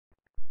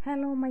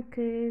Hello my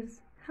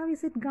kids, how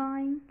is it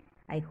going?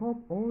 I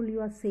hope all you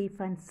are safe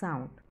and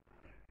sound.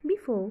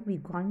 Before we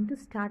going to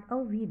start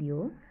our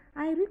video,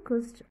 I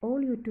request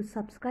all you to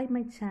subscribe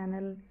my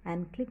channel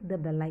and click the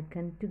bell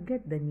icon to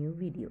get the new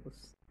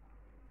videos.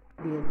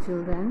 Dear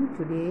children,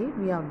 today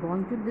we are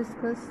going to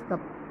discuss the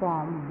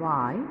poem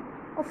Y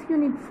of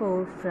Unit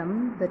 4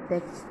 from the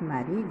text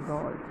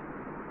Marigold.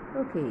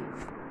 Okay.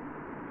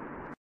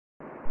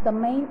 The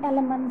main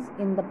elements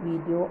in the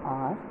video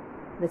are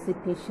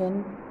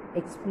recitation,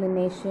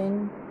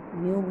 explanation,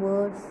 new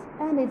words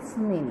and its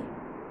meaning.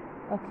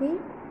 Okay,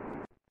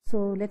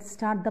 so let's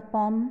start the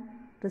poem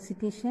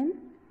recitation.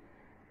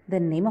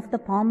 The name of the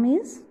poem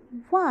is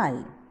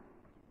Why.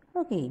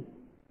 Okay,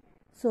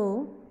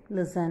 so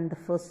listen the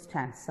first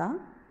stanza.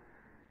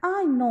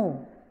 I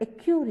know a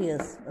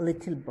curious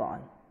little boy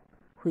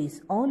who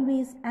is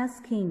always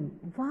asking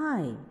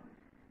why.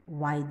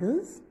 Why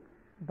this?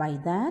 Why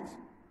that?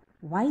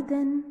 Why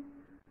then?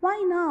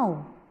 Why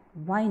now?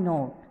 Why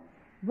not?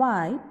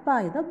 Why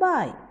by the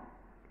by?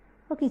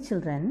 Okay,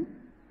 children.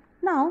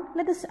 Now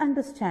let us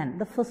understand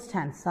the first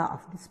stanza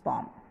of this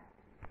poem.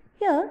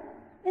 Here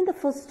in the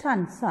first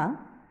stanza,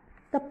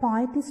 the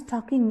poet is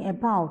talking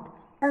about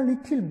a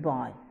little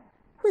boy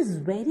who is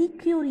very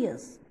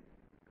curious.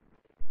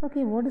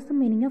 Okay, what is the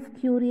meaning of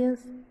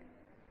curious?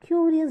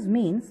 Curious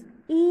means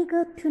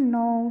eager to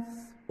know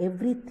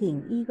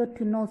everything, eager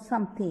to know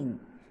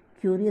something.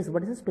 Curious,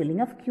 what is the spelling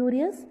of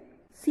curious?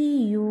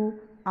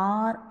 C-U-R-I-O-U-S.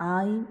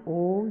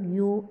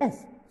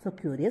 So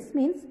curious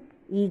means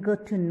eager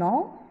to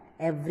know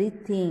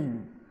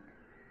everything.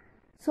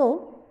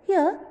 So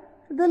here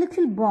the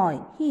little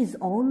boy, he is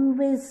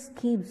always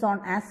keeps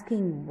on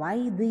asking why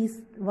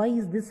is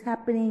this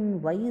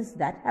happening? Why is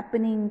that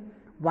happening?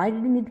 Why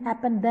didn't it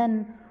happen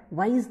then?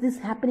 Why is this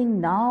happening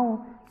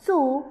now?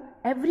 So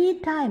every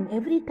time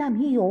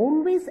he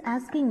always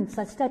asking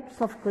such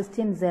types of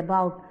questions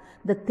about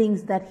the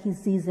things that he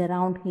sees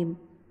around him.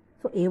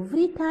 So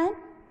every time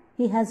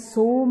he has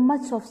so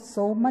much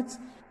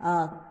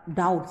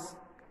doubts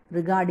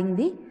regarding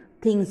the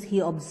things he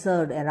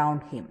observed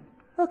around him.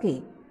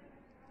 Okay,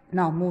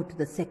 now move to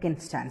the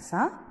second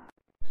stanza.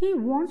 He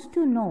wants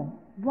to know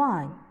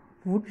why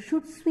wood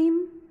should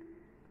swim,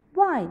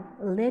 why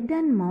lead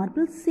and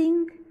marble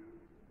sing,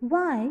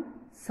 why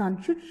sun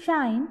should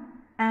shine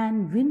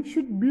and wind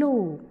should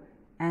blow,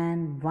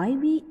 and why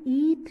we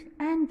eat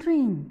and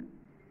drink.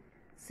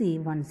 See,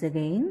 once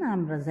again I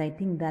am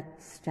reciting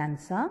that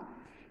stanza.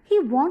 He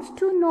wants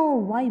to know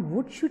why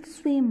wood should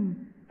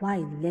swim, why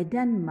lead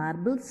and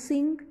marble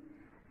sing,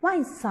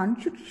 why sun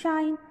should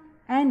shine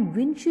and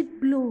wind should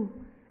blow,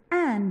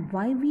 and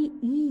why we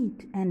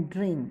eat and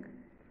drink.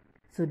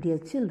 So dear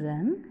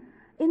children,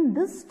 in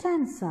this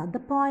stanza the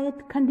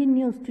poet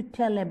continues to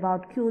tell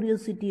about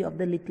curiosity of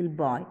the little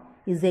boy.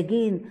 He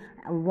again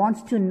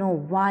wants to know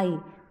why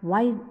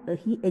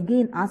he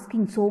again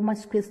asking so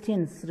much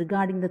questions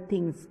regarding the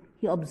things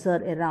he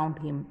observed around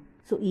him.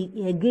 So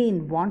he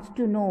again wants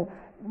to know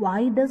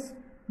why does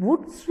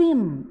wood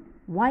swim,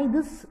 why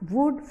does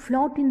wood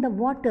float in the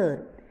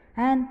water,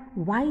 and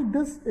why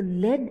does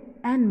lead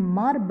and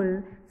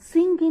marble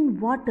sink in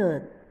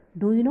water.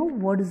 Do you know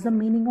what is the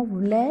meaning of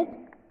lead?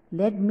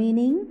 Lead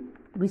meaning,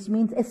 which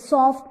means a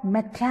soft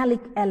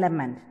metallic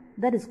element,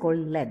 that is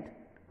called lead.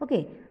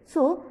 Okay,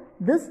 so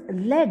this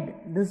lead,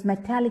 this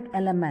metallic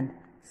element,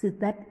 see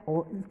that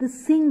this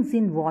sinks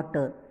in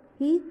water.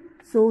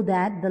 So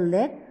that the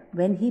lead,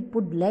 when he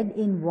put lead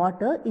in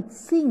water, it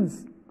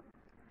sinks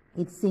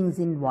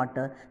in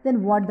water.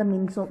 Then what the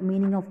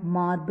meaning of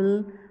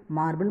marble?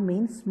 Marble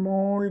means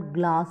small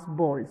glass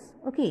balls.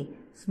 Okay,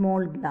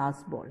 small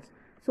glass balls.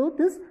 So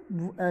this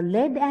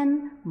lead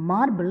and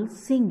marble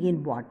sink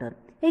in water.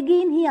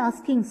 Again he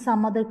asking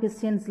some other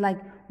questions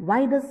like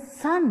why does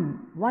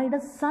sun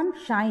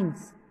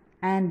shines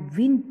and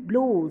wind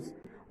blows?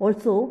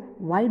 Also,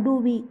 why do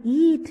we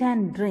eat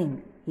and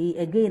drink? He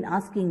again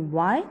asking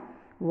why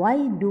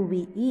do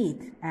we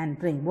eat and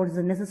drink? What is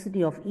the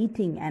necessity of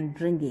eating and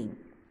drinking?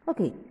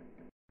 Okay,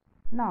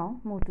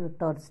 now move to the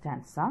third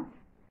stanza.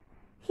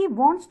 He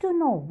wants to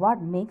know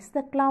what makes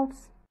the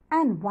clouds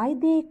and why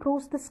they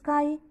cross the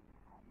sky,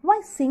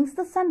 why sinks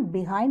the sun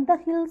behind the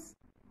hills,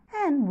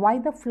 and why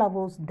the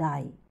flowers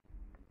die.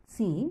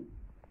 See,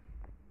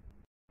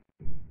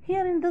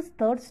 here in this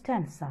third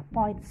stanza,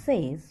 poet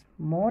says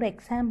more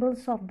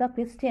examples of the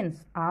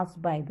questions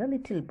asked by the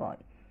little boy.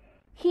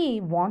 He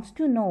wants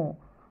to know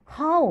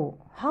how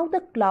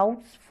the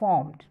clouds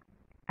formed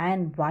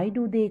and why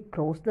do they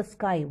cross the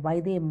sky, why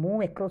they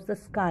move across the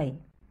sky.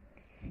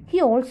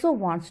 He also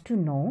wants to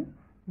know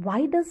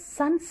why does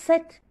sun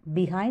set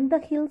behind the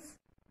hills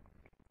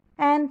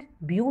and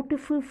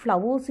beautiful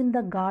flowers in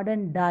the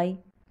garden die.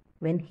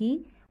 When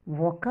he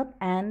woke up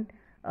and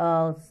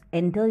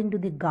entered into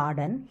the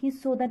garden, he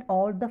saw that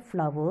all the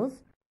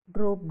flowers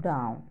dropped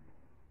down.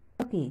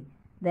 Okay,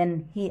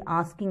 then he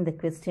asking the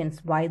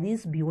questions why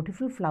these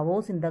beautiful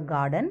flowers in the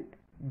garden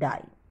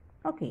die.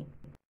 Okay,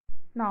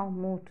 now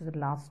move to the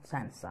last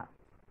stanza.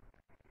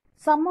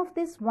 Some of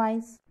these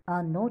whys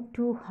are not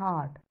too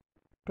hard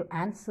to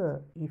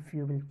answer if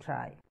you will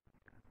try.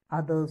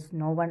 Others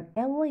no one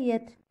ever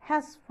yet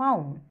has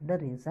found the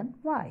reason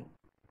why.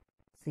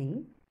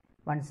 See,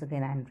 once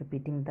again I am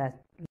repeating the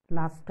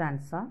last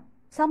stanza.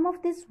 Some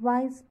of these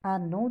whys are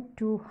not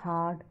too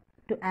hard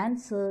to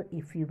answer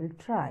if you will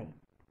try.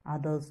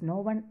 Others no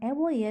one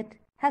ever yet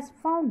has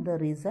found the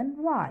reason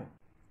why.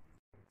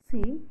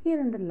 See, here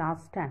in the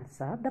last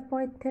stanza, the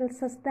poet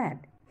tells us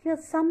that here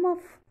some of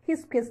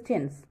his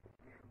questions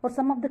or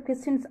some of the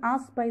questions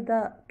asked by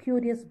the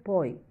curious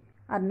boy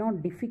are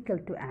not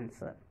difficult to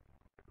answer.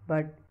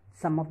 But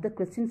some of the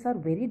questions are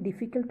very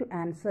difficult to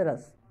answer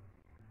us.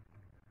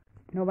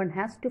 No one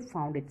has to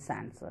found its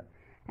answer,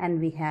 and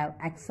we have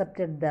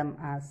accepted them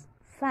as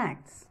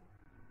facts.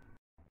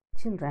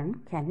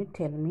 Children, can you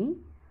tell me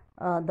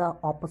the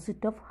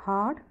opposite of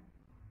hard?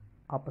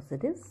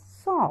 Opposite is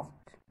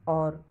soft,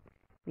 or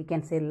we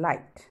can say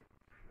light.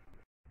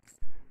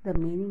 The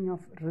meaning of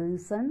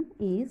reason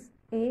is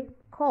a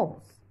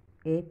cause.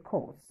 A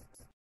cause.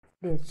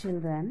 Dear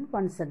children,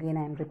 once again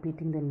I am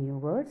repeating the new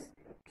words.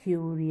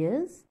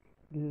 Curious,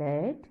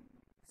 lead,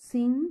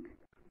 sing,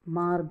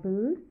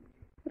 marble,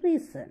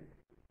 reason.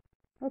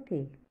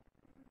 Okay.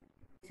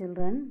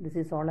 Children, this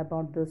is all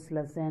about this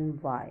lesson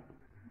why.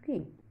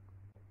 Okay.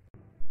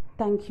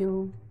 Thank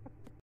you.